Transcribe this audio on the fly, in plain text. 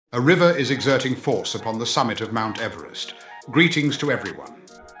A river is exerting force upon the summit of Mount Everest. Greetings to everyone.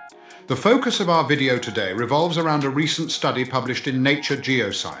 The focus of our video today revolves around a recent study published in Nature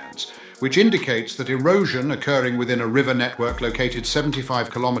Geoscience, which indicates that erosion occurring within a river network located 75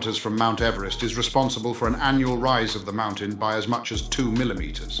 kilometers from Mount Everest is responsible for an annual rise of the mountain by as much as 2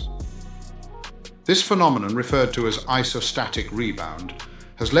 millimeters. This phenomenon, referred to as isostatic rebound,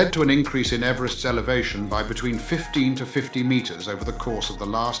 has led to an increase in Everest's elevation by between 15 to 50 meters over the course of the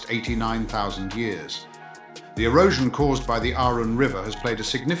last 89,000 years. The erosion caused by the Arun River has played a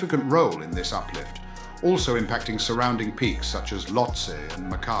significant role in this uplift, also impacting surrounding peaks such as Lhotse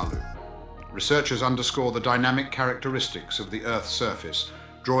and Makalu. Researchers underscore the dynamic characteristics of the Earth's surface,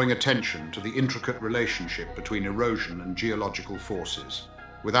 drawing attention to the intricate relationship between erosion and geological forces.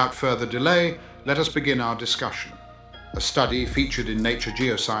 Without further delay, let us begin our discussion. A study featured in Nature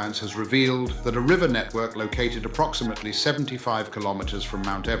Geoscience has revealed that a river network located approximately 75 kilometers from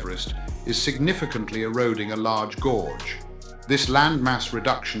Mount Everest is significantly eroding a large gorge. This landmass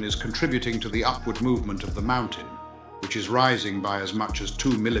reduction is contributing to the upward movement of the mountain, which is rising by as much as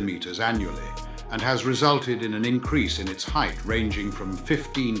 2 millimeters annually, and has resulted in an increase in its height ranging from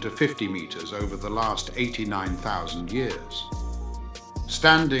 15 to 50 meters over the last 89,000 years.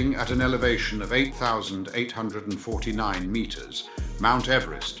 Standing at an elevation of 8,849 meters, Mount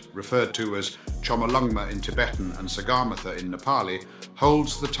Everest, referred to as Chomolungma in Tibetan and Sagarmatha in Nepali,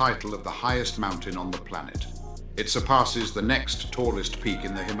 holds the title of the highest mountain on the planet. It surpasses the next tallest peak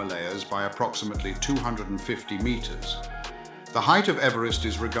in the Himalayas by approximately 250 meters. The height of Everest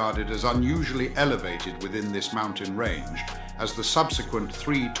is regarded as unusually elevated within this mountain range, as the subsequent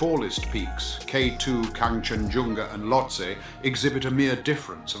three tallest peaks, K2, Kangchenjunga and Lhotse, exhibit a mere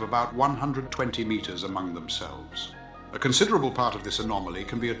difference of about 120 meters among themselves. A considerable part of this anomaly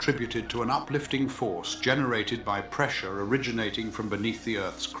can be attributed to an uplifting force generated by pressure originating from beneath the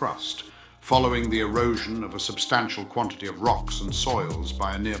Earth's crust, following the erosion of a substantial quantity of rocks and soils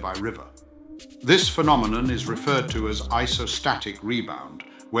by a nearby river. This phenomenon is referred to as isostatic rebound,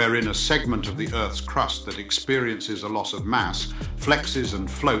 wherein a segment of the Earth's crust that experiences a loss of mass flexes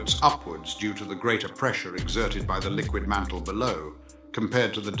and floats upwards due to the greater pressure exerted by the liquid mantle below,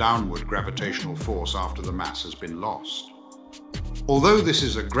 compared to the downward gravitational force after the mass has been lost. Although this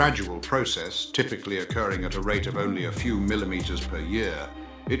is a gradual process, typically occurring at a rate of only a few millimeters per year,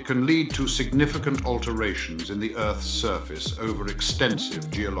 it can lead to significant alterations in the Earth's surface over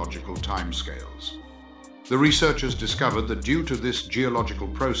extensive geological timescales. The researchers discovered that due to this geological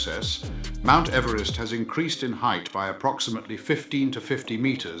process, Mount Everest has increased in height by approximately 15 to 50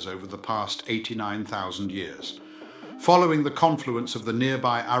 meters over the past 89,000 years, following the confluence of the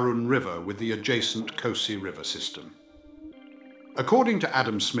nearby Arun River with the adjacent Kosi River system. According to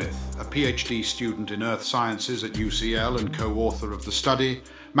Adam Smith, a PhD student in earth sciences at UCL and co-author of the study,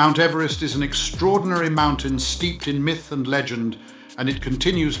 Mount Everest is an extraordinary mountain steeped in myth and legend, and it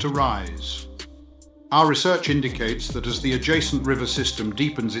continues to rise. Our research indicates that as the adjacent river system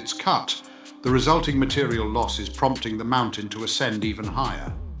deepens its cut, the resulting material loss is prompting the mountain to ascend even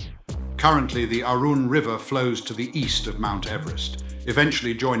higher. Currently, the Arun River flows to the east of Mount Everest,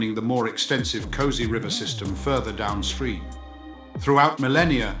 eventually joining the more extensive Kosi River system further downstream. Throughout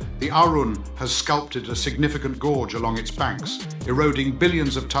millennia, the Arun has sculpted a significant gorge along its banks, eroding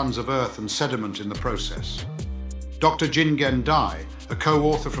billions of tons of earth and sediment in the process. Dr. Jingen Dai, a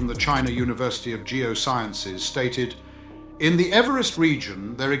co-author from the China University of Geosciences, stated, "In the Everest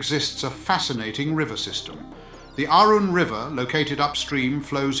region, there exists a fascinating river system. The Arun River, located upstream,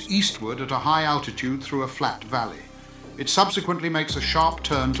 flows eastward at a high altitude through a flat valley. It subsequently makes a sharp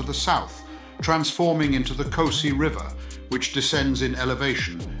turn to the south, transforming into the Kosi River, which descends in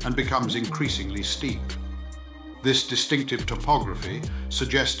elevation and becomes increasingly steep. This distinctive topography,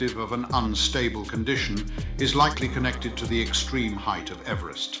 suggestive of an unstable condition, is likely connected to the extreme height of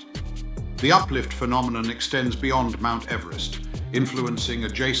Everest. The uplift phenomenon extends beyond Mount Everest, influencing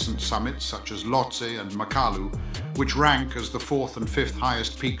adjacent summits such as Lhotse and Makalu, which rank as the fourth and fifth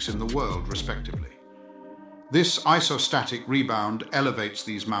highest peaks in the world, respectively. This isostatic rebound elevates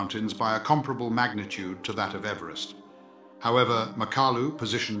these mountains by a comparable magnitude to that of Everest. However, Makalu,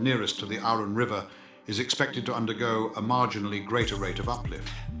 positioned nearest to the Arun River, is expected to undergo a marginally greater rate of uplift.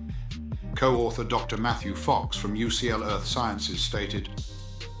 Co-author Dr. Matthew Fox from UCL Earth Sciences stated,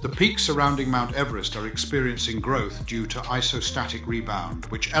 "The peaks surrounding Mount Everest are experiencing growth due to isostatic rebound,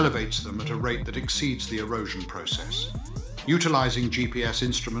 which elevates them at a rate that exceeds the erosion process. Utilizing GPS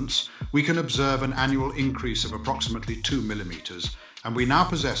instruments, we can observe an annual increase of approximately 2 millimeters, and we now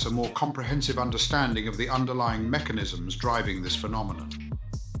possess a more comprehensive understanding of the underlying mechanisms driving this phenomenon."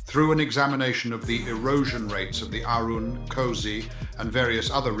 Through an examination of the erosion rates of the Arun, Kosi, and various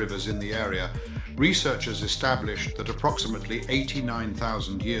other rivers in the area, researchers established that approximately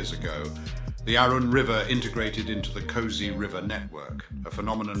 89,000 years ago, the Arun River integrated into the Kosi River network, a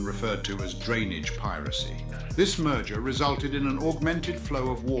phenomenon referred to as drainage piracy. This merger resulted in an augmented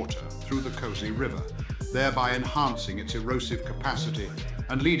flow of water through the Kosi River, thereby enhancing its erosive capacity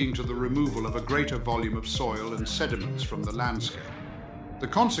and leading to the removal of a greater volume of soil and sediments from the landscape. The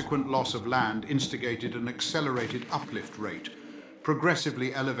consequent loss of land instigated an accelerated uplift rate,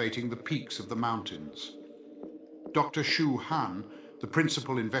 progressively elevating the peaks of the mountains. Dr. Xu Han, the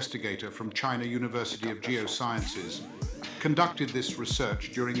principal investigator from China University of Geosciences, conducted this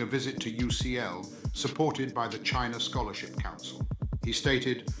research during a visit to UCL, supported by the China Scholarship Council. He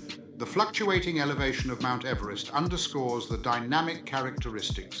stated, "The fluctuating elevation of Mount Everest underscores the dynamic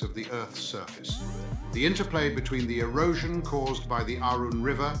characteristics of the Earth's surface. The interplay between the erosion caused by the Arun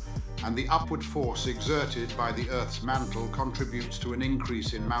River and the upward force exerted by the Earth's mantle contributes to an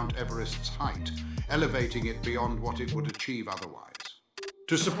increase in Mount Everest's height, elevating it beyond what it would achieve otherwise."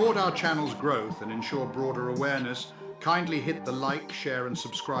 To support our channel's growth and ensure broader awareness, kindly hit the like, share and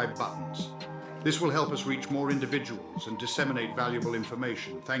subscribe buttons. This will help us reach more individuals and disseminate valuable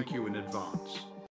information. Thank you in advance.